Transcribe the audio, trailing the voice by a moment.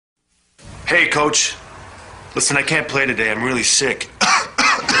Hey, Coach. Listen, I can't play today. I'm really sick.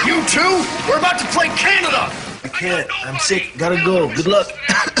 You too? We're about to play Canada! I can't. I'm sick. Gotta go. Good luck.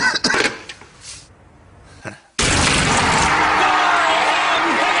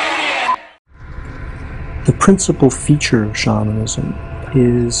 The principal feature of shamanism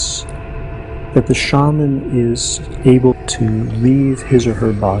is that the shaman is able to leave his or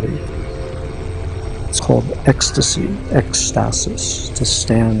her body. It's called ecstasy, ecstasis, to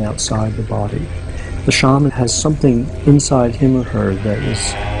stand outside the body. The shaman has something inside him or her that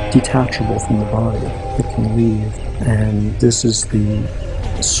is detachable from the body, that can leave. And this is the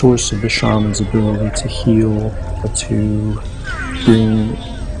source of the shaman's ability to heal, to bring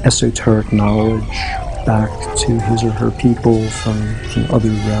esoteric knowledge back to his or her people from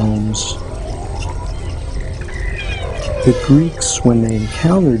other realms. The Greeks, when they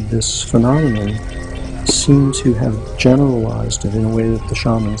encountered this phenomenon, seem to have generalized it in a way that the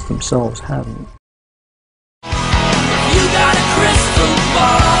shamans themselves hadn't. You got a crystal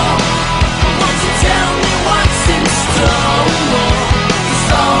ball. Won't you tell me what's in store?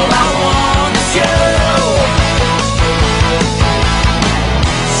 'Cause all I want is you.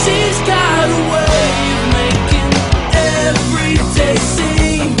 She's got a way of making every day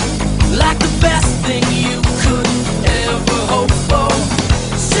seem like the best thing you could ever hope for.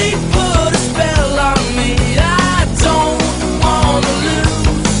 She put a spell on me. I don't wanna lose.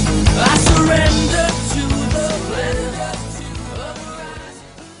 I surrender to the pleasure of her eyes.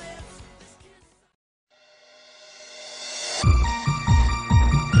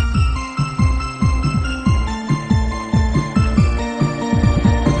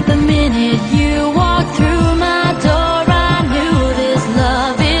 The minute you walked through my door, I knew this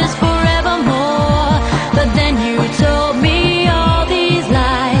love is forevermore. But then you told me all these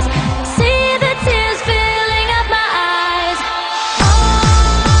lies. See the tears filling up my eyes.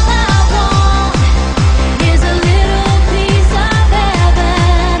 All I want is a little piece of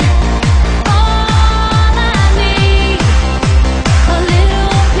heaven. All I need, a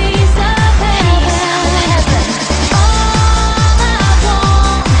little piece of heaven. All I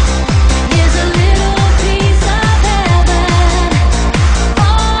want is a little piece of heaven.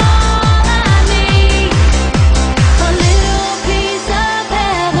 All I need, a little piece of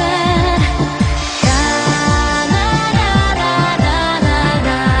heaven. Na na na na na na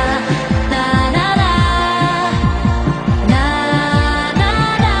na na na na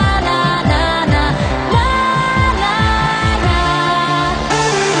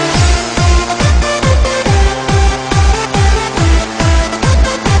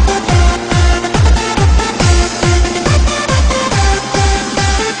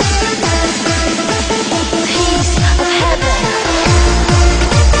piece of heaven.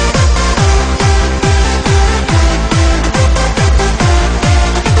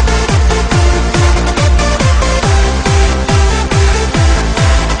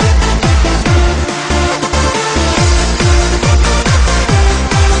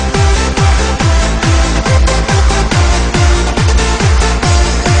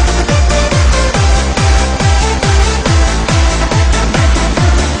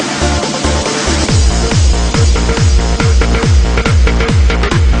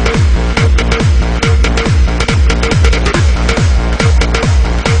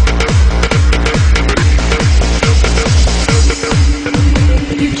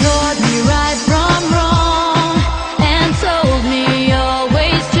 You taught me right from wrong and told me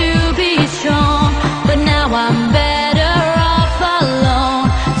always to be strong. But now I'm better off alone,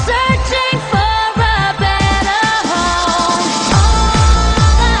 searching for a better home.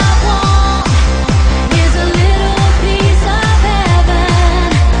 All I want is a little piece of heaven.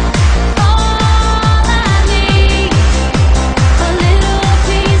 All I need, a little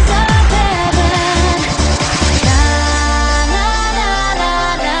piece of heaven. Na na na na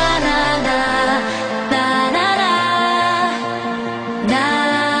na na na na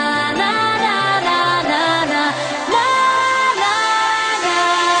na na na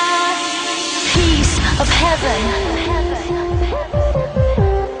piece of heaven.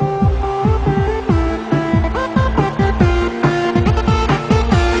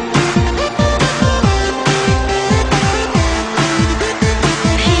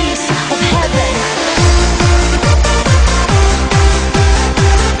 Piece of heaven.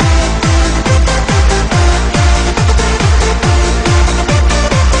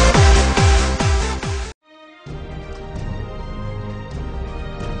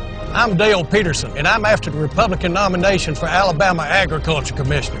 I'm Dale Peterson, and I'm after the Republican nomination for Alabama Agriculture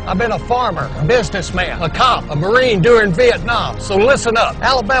Commissioner. I've been a farmer, a businessman, a cop, a Marine during Vietnam, so listen up.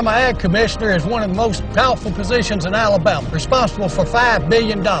 Alabama Ag Commissioner is one of the most powerful positions in Alabama, responsible for $5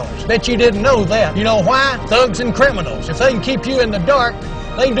 billion. Bet you didn't know that. You know why? Thugs and criminals. If they can keep you in the dark,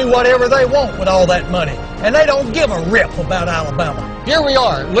 they can do whatever they want with all that money. And they don't give a rip about Alabama. Here we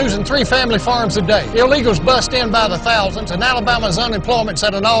are, losing 3 family farms a day. Illegals bust in by the thousands, and Alabama's unemployment's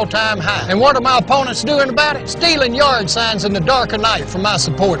at an all-time high. And what are my opponents doing about it? Stealing yard signs in the dark of night from my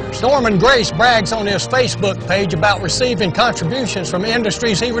supporters. Norman Grace brags on his Facebook page about receiving contributions from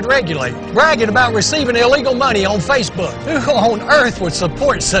industries he would regulate. Bragging about receiving illegal money on Facebook. Who on earth would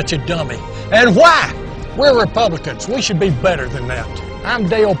support such a dummy? And why? We're Republicans. We should be better than that. I'm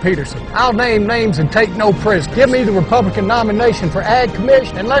Dale Peterson. I'll name names and take no prisoners. Give me the Republican nomination for Ag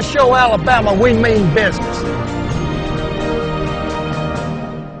Commission, and let's show Alabama we mean business.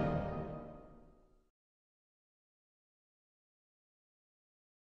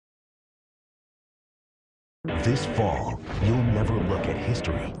 This fall, you'll never look at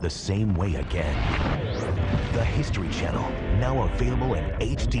history the same way again. The History Channel, now available in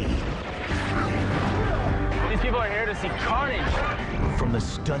HD. These people are here to see carnage. From the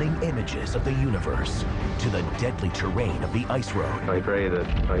stunning images of the universe to the deadly terrain of the ice road. I pray that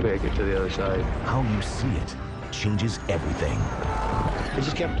I make it to the other side. How you see it changes everything. It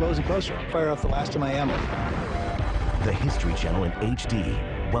just kept closing closer. Fire off the last of my ammo. The History Channel in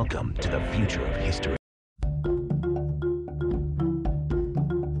HD. Welcome to the future of history.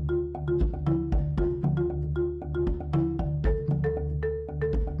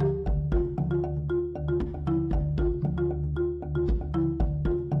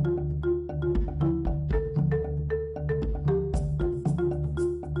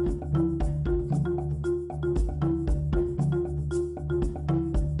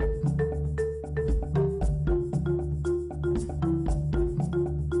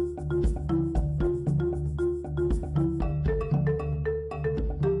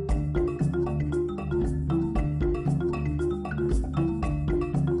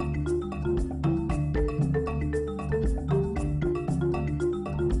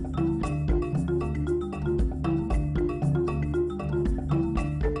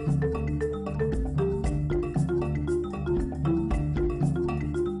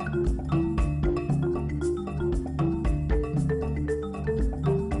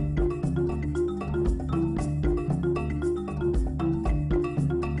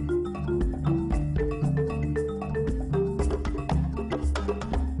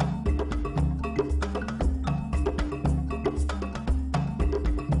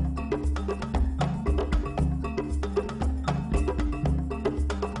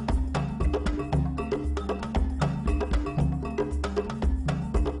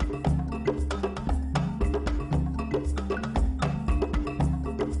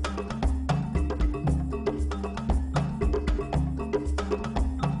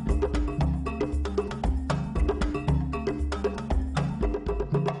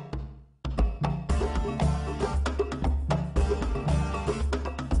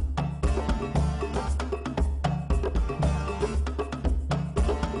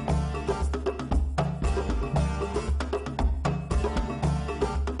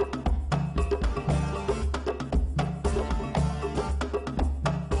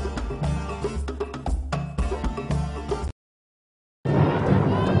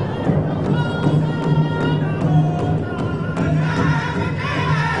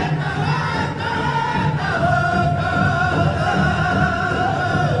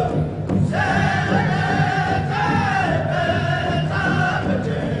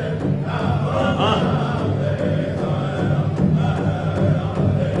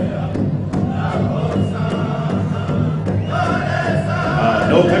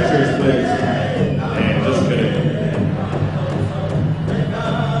 No pictures, please. And just kidding.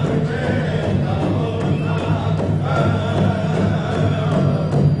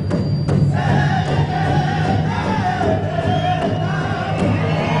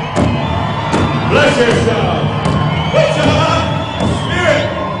 Bless yourself. What's up? Spirit.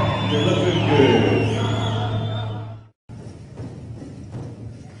 You're looking good.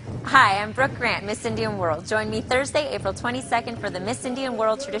 Hi, I'm Brooke Grant, Miss Indian World. Join me Thursday, April 22nd for the Miss Indian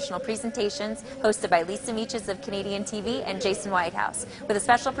World Traditional Presentations hosted by Lisa Meaches of Canadian TV and Jason Whitehouse with a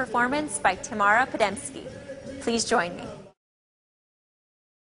special performance by Tamara Podemski. Please join me.